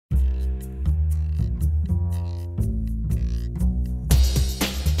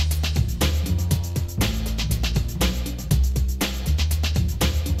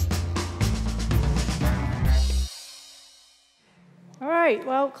right,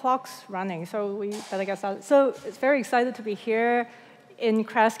 well, clock's running, so we better get started. So it's very excited to be here in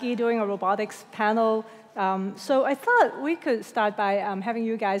Kresge doing a robotics panel. So I thought we could start by having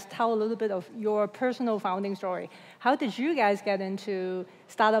you guys tell a little bit of your personal founding story. How did you guys get into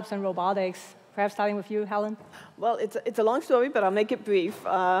startups and robotics? Perhaps starting with you, Helen? Well, it's a long story, but I'll make it brief.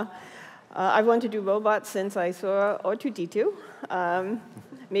 I've wanted to do robots since I saw R2-D2,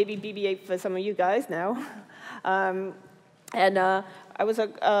 maybe BB-8 for some of you guys now. I was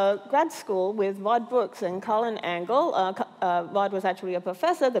at grad school with Rod Brooks and Colin Angle. Rod was actually a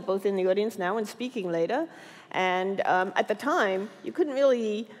professor. They're both in the audience now and speaking later. And at the time, you couldn't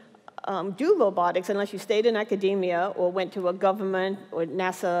really do robotics unless you stayed in academia or went to a government or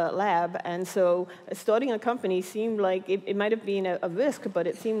NASA lab. And so starting a company seemed like it might have been a risk, but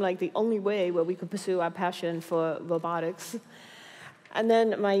it seemed like the only way where we could pursue our passion for robotics. And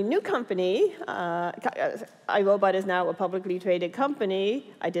then my new company, iRobot is now a publicly traded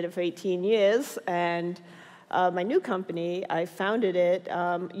company. I did it for 18 years. And my new company, I founded it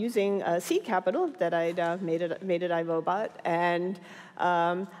using seed capital that I'd made it iRobot. And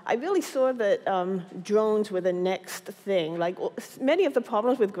I really saw that drones were the next thing. Like many of the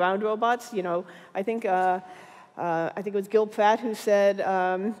problems with ground robots, you know, I think it was Gil Pratt who said,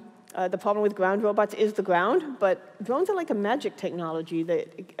 the problem with ground robots is the ground, but drones are like a magic technology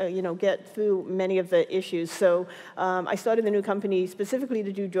that get through many of the issues. So I started the new company specifically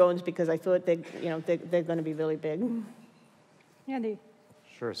to do drones because I thought they're going to be really big. Andy.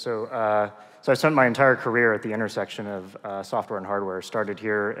 Sure. So I spent my entire career at the intersection of software and hardware. Started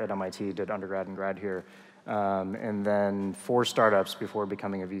here at MIT, did undergrad and grad here, and then 4 startups before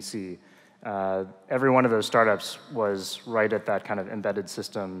becoming a VC. Every one of those startups was right at that kind of embedded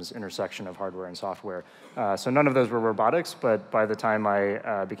systems intersection of hardware and software. So none of those were robotics, but by the time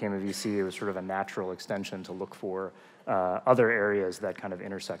I became a VC, it was sort of a natural extension to look for other areas that kind of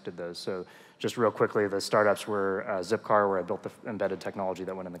intersected those. So just real quickly, the startups were Zipcar, where I built the embedded technology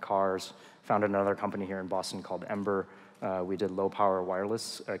that went in the cars. Founded another company here in Boston called Ember. We did low-power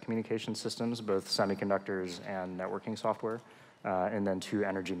wireless communication systems, both semiconductors and networking software. And then 2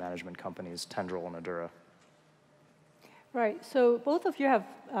 energy management companies, Tendril and Adura. Right, so both of you have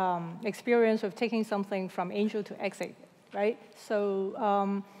experience of taking something from angel to exit, right?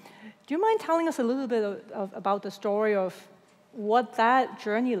 So do you mind telling us a little bit about the story of what that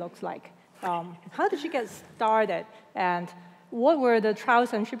journey looks like? How did you get started, and what were the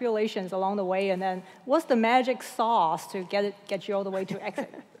trials and tribulations along the way, and then what's the magic sauce to get you all the way to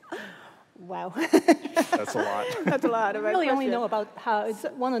exit? Wow. That's a lot. That's a lot. I really only know about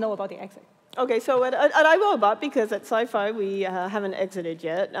want to know about the exit. Okay, so at iRobot, because at CyPhy we haven't exited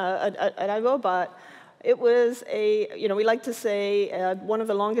yet, at iRobot, it was we like to say, one of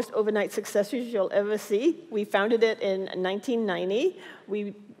the longest overnight successes you'll ever see. We founded it in 1990.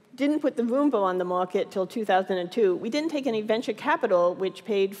 We didn't put the Roomba on the market till 2002. We didn't take any venture capital, which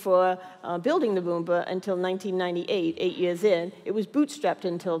paid for building the Roomba, until 1998, 8 years in. It was bootstrapped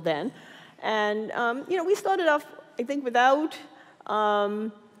until then. And we started off, I think, without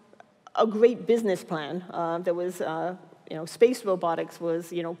a great business plan. There was, space robotics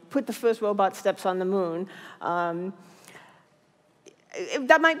was, put the first robot steps on the moon.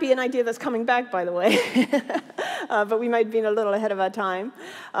 That might be an idea that's coming back, by the way, but we might have been a little ahead of our time.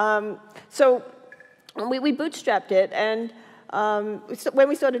 So we bootstrapped it, and when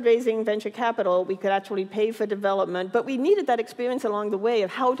we started raising venture capital, we could actually pay for development, but we needed that experience along the way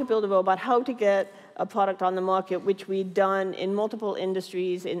of how to build a robot, how to get a product on the market, which we'd done in multiple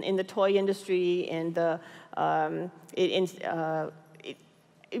industries, in the toy industry,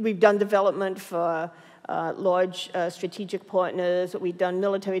 we've done development for large strategic partners. We've done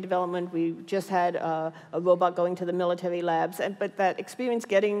military development. We just had a robot going to the military labs. But that experience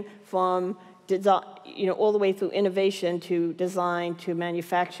getting from design, all the way through innovation to design to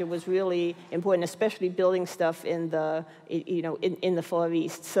manufacture was really important, especially building stuff in the, in the Far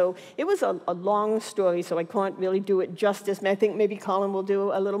East. So it was a long story, so I can't really do it justice. I think maybe Colin will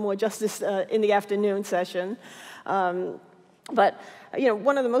do a little more justice in the afternoon session. But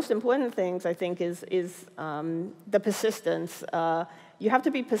one of the most important things, I think, is the persistence. You have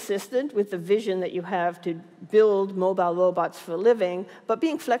to be persistent with the vision that you have to build mobile robots for a living, but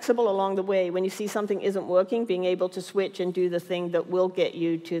being flexible along the way. When you see something isn't working, being able to switch and do the thing that will get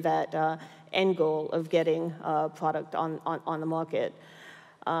you to that end goal of getting a product on the market.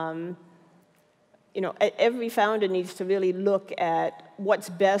 Every founder needs to really look at what's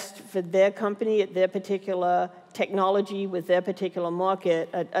best for their company at their particular technology with their particular market.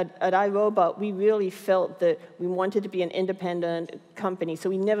 At iRobot, we really felt that we wanted to be an independent company, so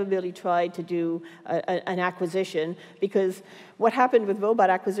we never really tried to do an acquisition, because what happened with robot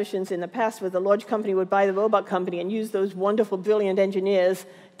acquisitions in the past was a large company would buy the robot company and use those wonderful, brilliant engineers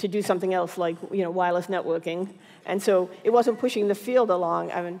to do something else, like wireless networking. And so it wasn't pushing the field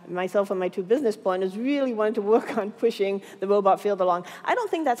along. I mean, myself and my two business partners really wanted to work on pushing the robot field along. I don't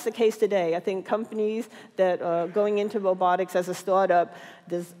think that's the case today. I think companies that are going into robotics as a startup,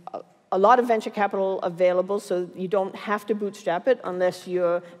 there's a lot of venture capital available, so you don't have to bootstrap it unless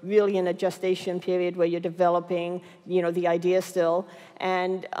you're really in a gestation period where you're developing, the idea still.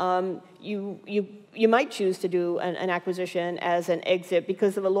 And you might choose to do an acquisition as an exit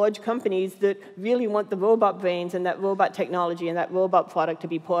because there are large companies that really want the robot brains and that robot technology and that robot product to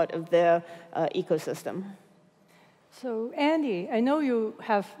be part of their ecosystem. So Andy, I know you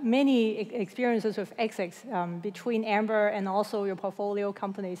have many experiences with exits between Amber and also your portfolio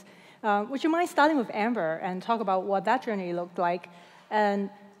companies. Would you mind starting with Amber and talk about what that journey looked like?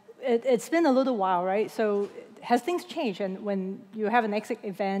 And it's been a little while, right? So has things changed? And when you have an exit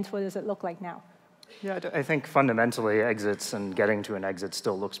event, what does it look like now? Yeah, I think fundamentally exits and getting to an exit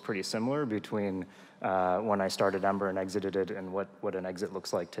still looks pretty similar between when I started Amber and exited it and what an exit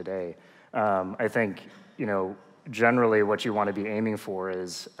looks like today. I think, generally what you want to be aiming for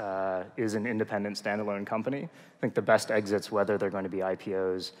is an independent standalone company. I think the best exits, whether they're going to be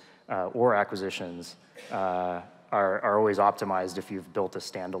IPOs or acquisitions, are always optimized if you've built a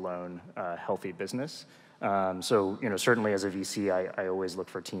standalone healthy business. So, certainly as a VC, I always look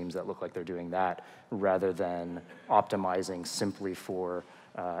for teams that look like they're doing that rather than optimizing simply for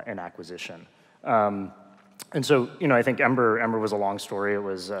an acquisition. And so, I think Amber was a long story. It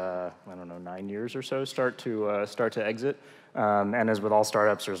was, 9 years or so start to exit. And as with all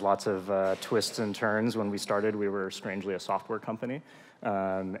startups, there's lots of twists and turns. When we started, we were strangely a software company,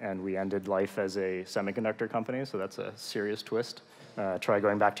 and we ended life as a semiconductor company. So that's a serious twist. Try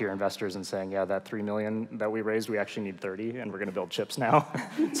going back to your investors and saying, yeah, that $3 million that we raised, we actually need 30, and we're going to build chips now.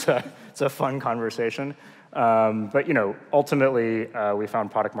 It's a fun conversation. But ultimately, we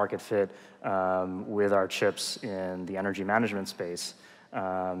found product market fit with our chips in the energy management space,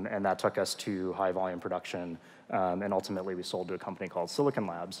 and that took us to high volume production. And ultimately, we sold to a company called Silicon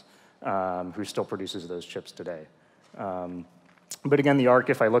Labs, who still produces those chips today. But again, the arc,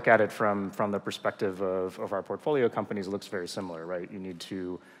 if I look at it from the perspective of our portfolio companies, it looks very similar, right? You need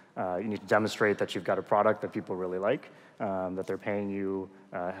to demonstrate that you've got a product that people really like, that they're paying you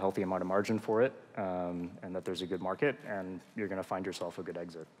a healthy amount of margin for it, and that there's a good market, and you're going to find yourself a good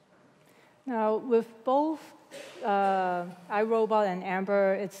exit. Now, with both iRobot and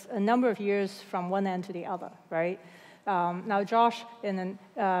Amber, it's a number of years from one end to the other, right? Now, Josh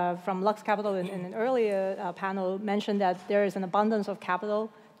from Lux Capital in an earlier panel mentioned that there is an abundance of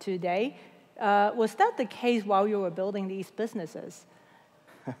capital today. Was that the case while you were building these businesses?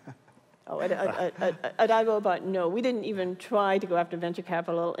 At iRobot, no. We didn't even try to go after venture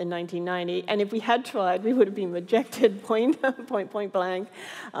capital in 1990. And if we had tried, we would have been rejected point blank.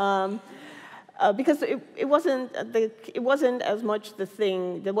 Because it wasn't as much the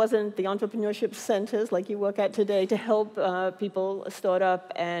thing. There wasn't the entrepreneurship centers like you work at today to help people start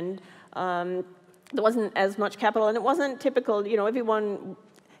up, and there wasn't as much capital, and it wasn't typical. Everyone.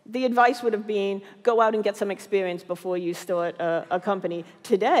 The advice would have been, go out and get some experience before you start a company.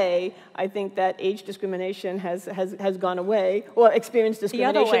 Today, I think that age discrimination has gone away, or experience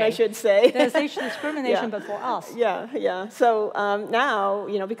discrimination, I should say. There's age discrimination, but for us. Yeah. So now,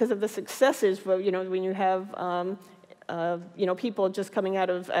 because of the successes, when you have people just coming out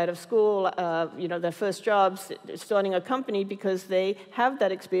of school, their first jobs, starting a company because they have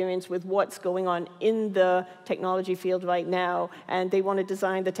that experience with what's going on in the technology field right now, and they want to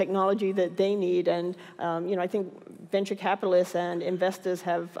design the technology that they need. And I think venture capitalists and investors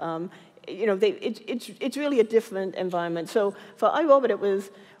have, it's really a different environment. So for iRobot,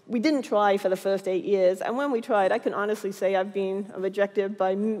 we didn't try for the first 8 years, and when we tried, I can honestly say I've been rejected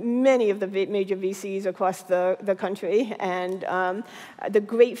by many of the major VCs across the country, and the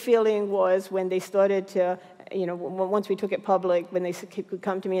great feeling was when they started to, once we took it public, when they could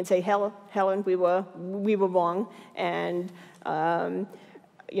come to me and say, Helen, we were wrong, and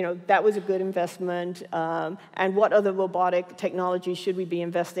that was a good investment, and what other robotic technology should we be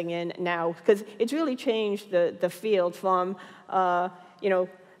investing in now? Because it's really changed the field from,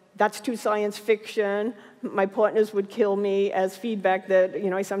 that's too science fiction, my partners would kill me, as feedback that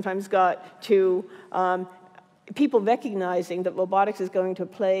I sometimes got, to people recognizing that robotics is going to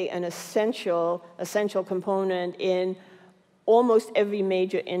play an essential component in almost every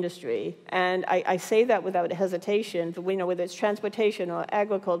major industry. And I say that without hesitation, but whether it's transportation or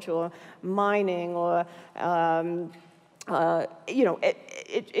agriculture or mining or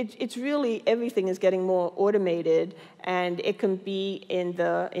it's really, everything is getting more automated, and it can be in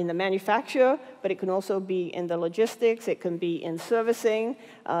the manufacture, but it can also be in the logistics, it can be in servicing.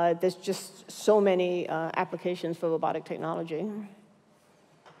 There's just so many applications for robotic technology.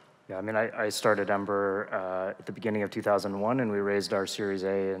 Yeah, I mean, I started Ember at the beginning of 2001, and we raised our Series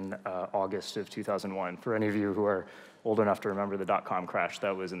A in August of 2001. For any of you who are old enough to remember the dot-com crash,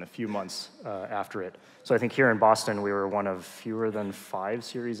 that was in a few months after it. So I think here in Boston, we were one of fewer than 5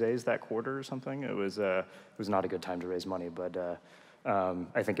 Series A's that quarter or something. It was not a good time to raise money, but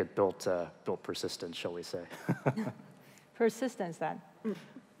I think it built persistence, shall we say. Persistence, then.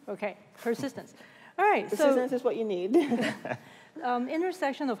 Okay, persistence. All right, persistence is what you need.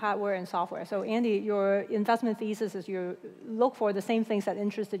 Intersection of hardware and software. So Andy, your investment thesis is you look for the same things that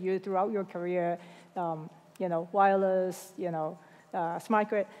interested you throughout your career, wireless, smart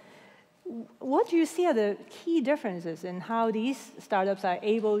grid. What do you see are the key differences in how these startups are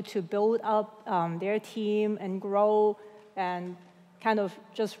able to build up their team and grow and kind of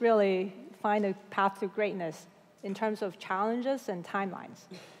just really find a path to greatness in terms of challenges and timelines?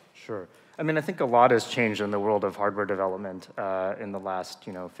 Sure. I mean, I think a lot has changed in the world of hardware development in the last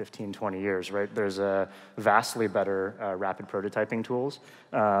 15, 20 years, right? There's vastly better rapid prototyping tools.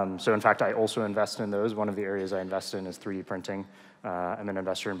 So in fact, I also invest in those. One of the areas I invest in is 3D printing. I'm an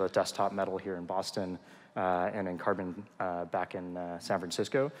investor in both Desktop Metal here in Boston and in Carbon back in San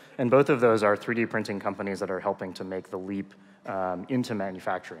Francisco. And both of those are 3D printing companies that are helping to make the leap into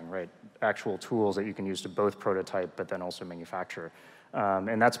manufacturing, right? Actual tools that you can use to both prototype but then also manufacture.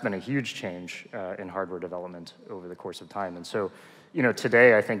 And that's been a huge change in hardware development over the course of time. And so,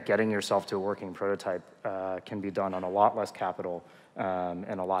 today I think getting yourself to a working prototype can be done on a lot less capital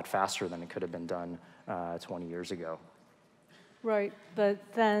and a lot faster than it could have been done 20 years ago. Right, but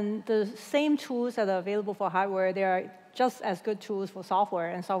then the same tools that are available for hardware, they are just as good tools for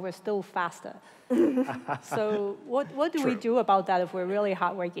software, and software is still faster. So what do we do about that if we're really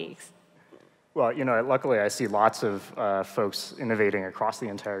hardware geeks? Well, luckily I see lots of folks innovating across the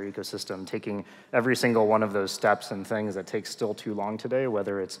entire ecosystem, taking every single one of those steps and things that take still too long today,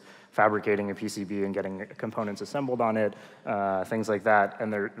 whether it's fabricating a PCB and getting components assembled on it, things like that,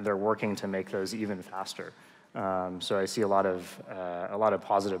 and they're working to make those even faster. So I see a lot of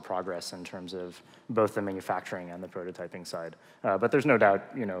positive progress in terms of both the manufacturing and the prototyping side. But there's no doubt,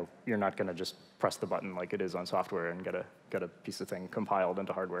 you're not going to just press the button like it is on software and get a piece of thing compiled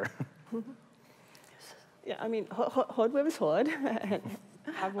into hardware. Yeah, I mean, hardware is hard.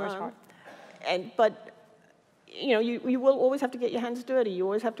 Hardware is hard. But you will always have to get your hands dirty. You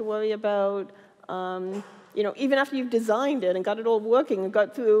always have to worry about, even after you've designed it and got it all working and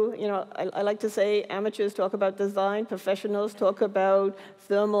got through, I like to say amateurs talk about design, professionals talk about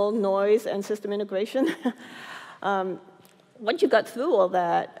thermal, noise, and system integration. Once you got through all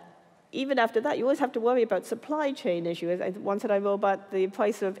that, even after that, you always have to worry about supply chain issues. Once at iRobot, the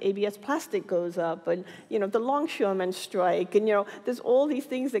price of ABS plastic goes up, and the longshoremen strike, and there's all these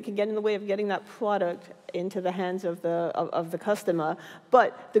things that can get in the way of getting that product into the hands of the customer.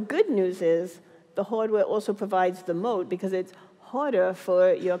 But the good news is the hardware also provides the moat, because it's harder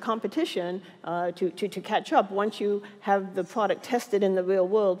for your competition to catch up. Once you have the product tested in the real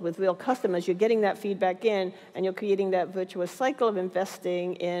world with real customers, you're getting that feedback in, and you're creating that virtuous cycle of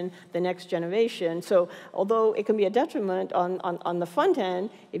investing in the next generation. So although it can be a detriment on the front end,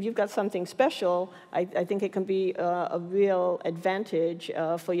 if you've got something special, I think it can be a real advantage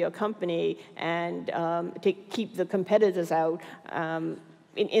for your company and to keep the competitors out.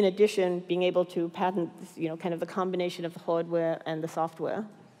 In addition, being able to patent, kind of the combination of the hardware and the software.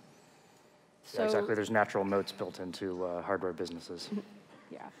 So, yeah, exactly. There's natural moats built into hardware businesses.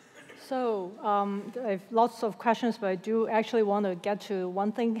 Yeah. So I have lots of questions, but I do actually want to get to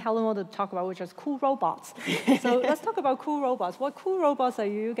one thing Helen wanted to talk about, which is cool robots. So let's talk about cool robots. What cool robots are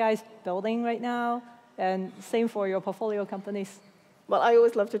you guys building right now? And same for your portfolio companies. Well, I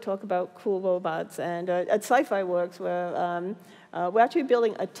always love to talk about cool robots. And at CyPhy Works, we're actually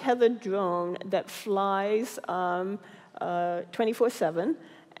building a tethered drone that flies 24/7,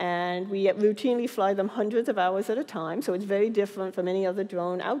 and we routinely fly them hundreds of hours at a time, so it's very different from any other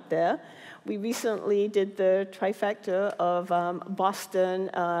drone out there. We recently did the trifecta of Boston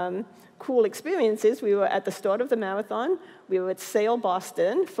cool experiences. We were at the start of the marathon, we were at Sail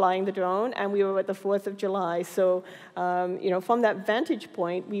Boston, flying the drone, and we were at the 4th of July. So, from that vantage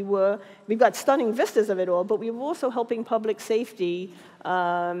point, we got stunning vistas of it all, but we were also helping public safety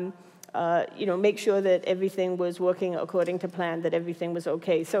make sure that everything was working according to plan, that everything was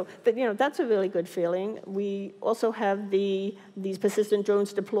okay. So that's a really good feeling. We also have these persistent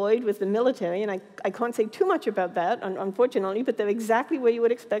drones deployed with the military, and I can't say too much about that, unfortunately, but they're exactly where you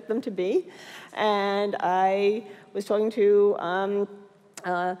would expect them to be. And I was talking to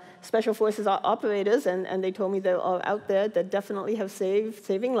Special Forces operators, and they told me they are out there that definitely have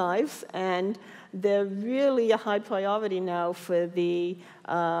saving lives, and they're really a high priority now for the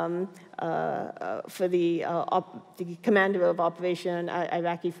commander of Operation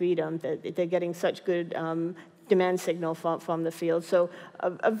Iraqi Freedom. They're getting such good demand signal from the field. So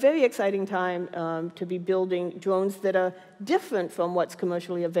a very exciting time to be building drones that are different from what's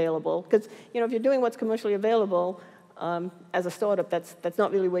commercially available. Because if you're doing what's commercially available, as a startup, that's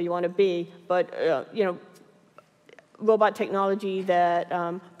not really where you want to be. But robot technology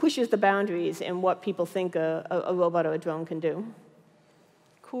that pushes the boundaries in what people think a robot or a drone can do.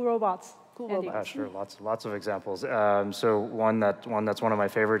 Cool robots. Cool robots. Sure, lots of examples. So one that's one of my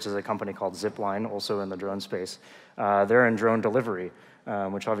favorites is a company called Zipline, also in the drone space. They're in drone delivery,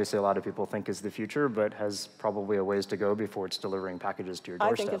 which obviously a lot of people think is the future, but has probably a ways to go before it's delivering packages to your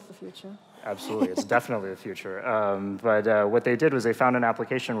doorstep. I think it's the future. Absolutely, it's definitely the future. But what they did was they found an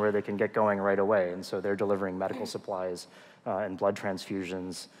application where they can get going right away, and so they're delivering medical supplies and blood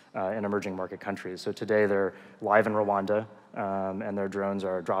transfusions in emerging market countries. So today they're live in Rwanda, and their drones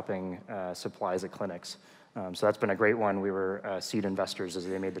are dropping supplies at clinics. So that's been a great one. We were seed investors as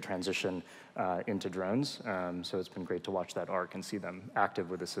they made the transition into drones. So it's been great to watch that arc and see them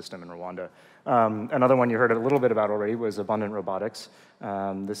active with the system in Rwanda. Another one you heard a little bit about already was Abundant Robotics.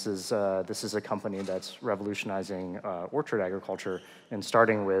 This is a company that's revolutionizing orchard agriculture and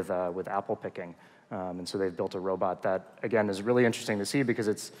starting with apple picking. And so they've built a robot that, again, is really interesting to see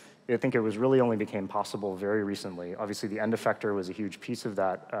because I think it was really only became possible very recently. Obviously, the end effector was a huge piece of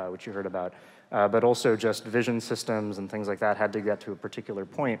that, which you heard about. But also just vision systems and things like that had to get to a particular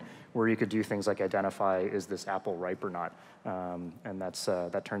point where you could do things like identify, is this apple ripe or not? And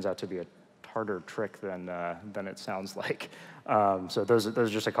that turns out to be a harder trick than it sounds like. So those are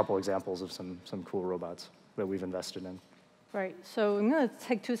just a couple examples of some cool robots that we've invested in. Right, so I'm going to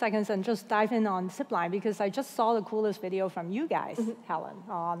take 2 seconds and just dive in on Zipline because I just saw the coolest video from you guys, Helen,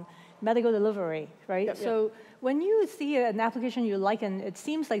 on medical delivery, right? Yep, so when you see an application you like and it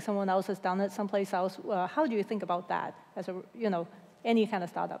seems like someone else has done it someplace else, how do you think about that as any kind of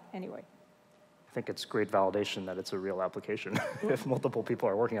startup anyway? I think it's great validation that it's a real application. If multiple people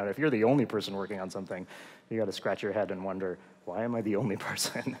are working on it, if you're the only person working on something, you got to scratch your head and wonder, why am I the only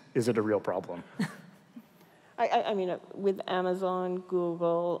person? Is it a real problem? I mean, with Amazon,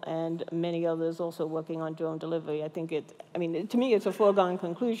 Google, and many others also working on drone delivery, I think to me, it's a foregone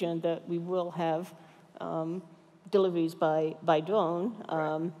conclusion that we will have deliveries by drone.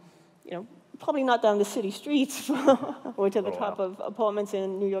 Right. Probably not down the city streets or to the top of apartments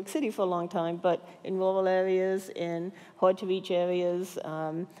in New York City for a long time, but in rural areas, in hard-to-reach areas,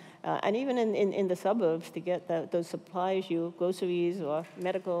 and even in the suburbs to get those supplies, groceries or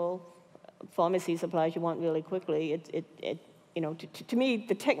medical pharmacy supplies you want really quickly. To me,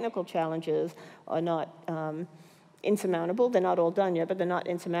 the technical challenges are not insurmountable. They're not all done yet, but they're not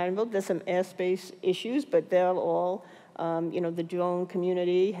insurmountable. There's some airspace issues, but they're all, the drone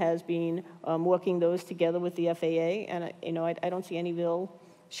community has been working those together with the FAA, and I don't see any real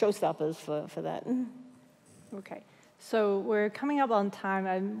showstoppers for that. Okay, so we're coming up on time.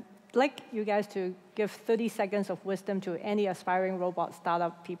 I'd like you guys to give 30 seconds of wisdom to any aspiring robot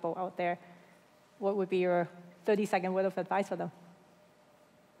startup people out there. What would be your 30-second word of advice for them?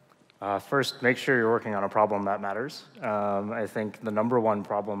 First, make sure you're working on a problem that matters. I think the number one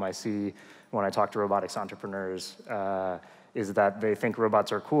problem I see when I talk to robotics entrepreneurs is that they think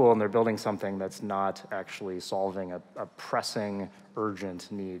robots are cool and they're building something that's not actually solving a pressing,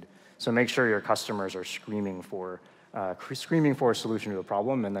 urgent need. So make sure your customers are screaming for a solution to a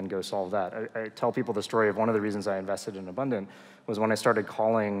problem and then go solve that. I tell people the story of one of the reasons I invested in Abundant was when I started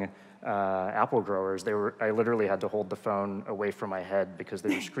calling apple growers, I literally had to hold the phone away from my head because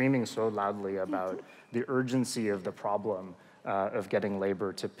they were screaming so loudly about the urgency of the problem of getting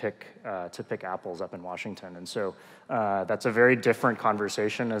labor to pick apples up in Washington. And so that's a very different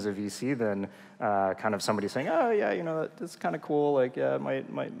conversation as a VC than kind of somebody saying, oh yeah, that's kind of cool, like yeah,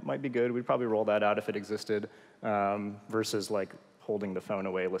 it might be good, we'd probably roll that out if it existed, versus like holding the phone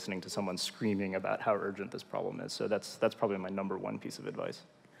away, listening to someone screaming about how urgent this problem is. So that's probably my number one piece of advice.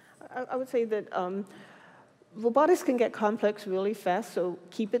 I would say that robotics can get complex really fast, so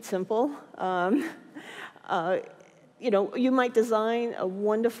keep it simple. you might design a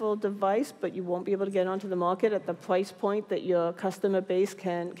wonderful device, but you won't be able to get onto the market at the price point that your customer base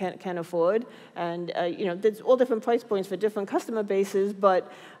can afford. And there's all different price points for different customer bases,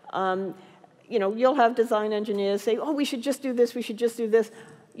 but you'll have design engineers say, oh, we should just do this, we should just do this.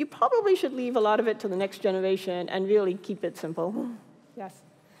 You probably should leave a lot of it to the next generation and really keep it simple. Yes.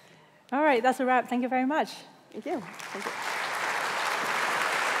 All right, that's a wrap. Thank you very much. Thank you. Thank you.